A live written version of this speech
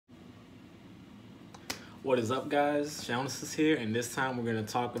What is up, guys? Jonas is here, and this time we're going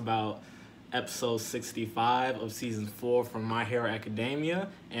to talk about episode 65 of season 4 from My Hero Academia.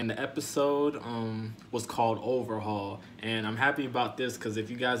 And the episode was called Overhaul. And I'm happy about this because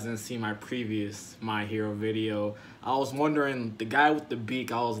if you guys didn't see my previous My Hero video, I was wondering, the guy with the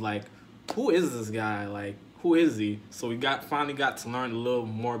beak, I was like, who is this guy? Like, who is he? So we finally got to learn a little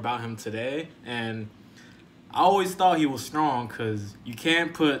more about him today. And I always thought he was strong because you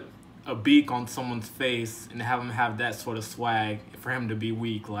can't put a beak on someone's face and have him have that sort of swag for him to be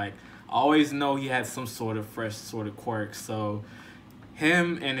weak. Like, I always know he had some sort of fresh sort of quirk. So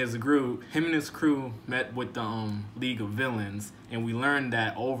him and his crew met with the League of Villains, and we learned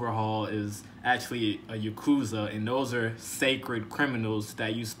that Overhaul is actually a Yakuza, and those are sacred criminals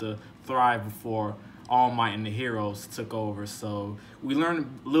that used to thrive before All Might and the Heroes took over. So we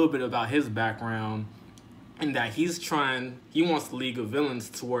learned a little bit about his background, and that he wants the League of Villains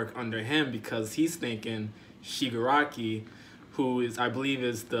to work under him because he's thinking Shigaraki, who I believe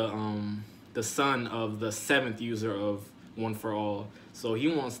is the son of the 7th user of One for All. So he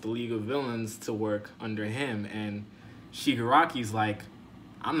wants the League of Villains to work under him, and Shigaraki's like,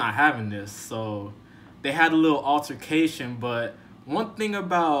 I'm not having this. So they had a little altercation, but one thing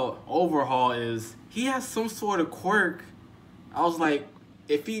about Overhaul is he has some sort of quirk. I was like,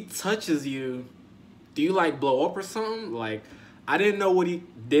 if he touches you, do you like blow up or something? Like, I didn't know what he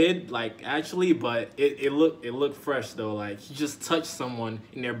did, like, actually, but it looked fresh though. Like, he just touched someone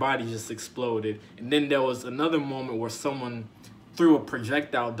and their body just exploded. And then there was another moment where someone threw a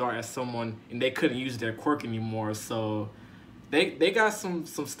projectile dart at someone and they couldn't use their quirk anymore. So they got some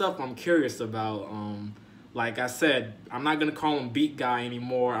stuff I'm curious about. Like I said, I'm not gonna call him Beat Guy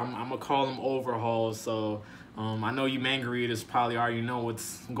anymore. I'm gonna call him Overhaul. So I know you manga readers probably already know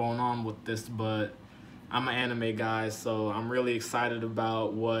what's going on with this, but I'm an anime guy, so I'm really excited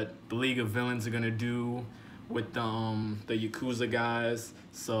about what the League of Villains are gonna do with the Yakuza guys.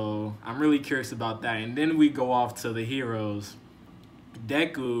 So I'm really curious about that. And then we go off to the heroes.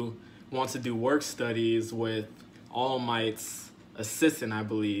 Deku wants to do work studies with All Might's assistant, I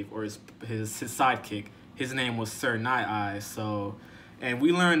believe, or his sidekick. His name was Sir Night-Eye. So, and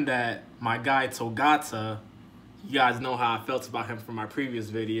we learned that my guy Togata, you guys know how I felt about him from my previous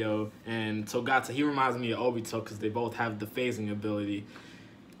video, and Togata, he reminds me of Obito because they both have the phasing ability.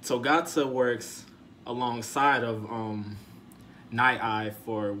 Togata works alongside of Night-Eye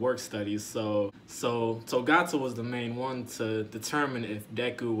for work studies, so Togata was the main one to determine if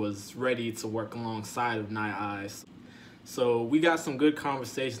Deku was ready to work alongside of Night-Eye. So we got some good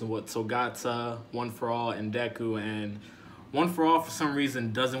conversations with Togata, One for All, and Deku, and One for All, for some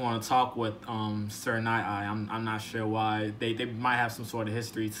reason, doesn't want to talk with Sir Night-Eye. I'm not sure why. They might have some sort of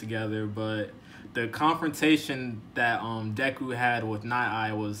history together, but the confrontation that Deku had with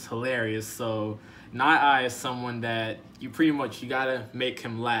Night-Eye was hilarious. So Night-Eye is someone that you gotta make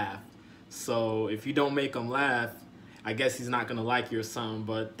him laugh. So if you don't make him laugh, I guess he's not gonna like you or something.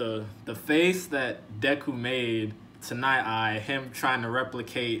 But the face that Deku made to Night-Eye, him trying to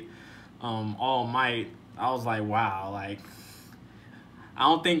replicate All Might, I was like, wow, like, I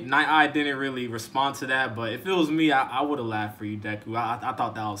don't think Night-Eye didn't really respond to that, but if it was me, I would have laughed for you, Deku. I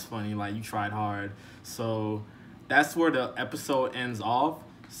thought that was funny. Like, you tried hard. So that's where the episode ends off.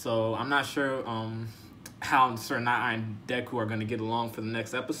 So I'm not sure how Sir Night-Eye and Deku are going to get along for the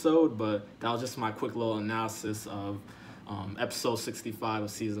next episode, but that was just my quick little analysis of episode 65 of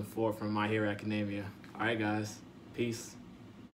season 4 from My Hero Academia. All right, guys. Peace.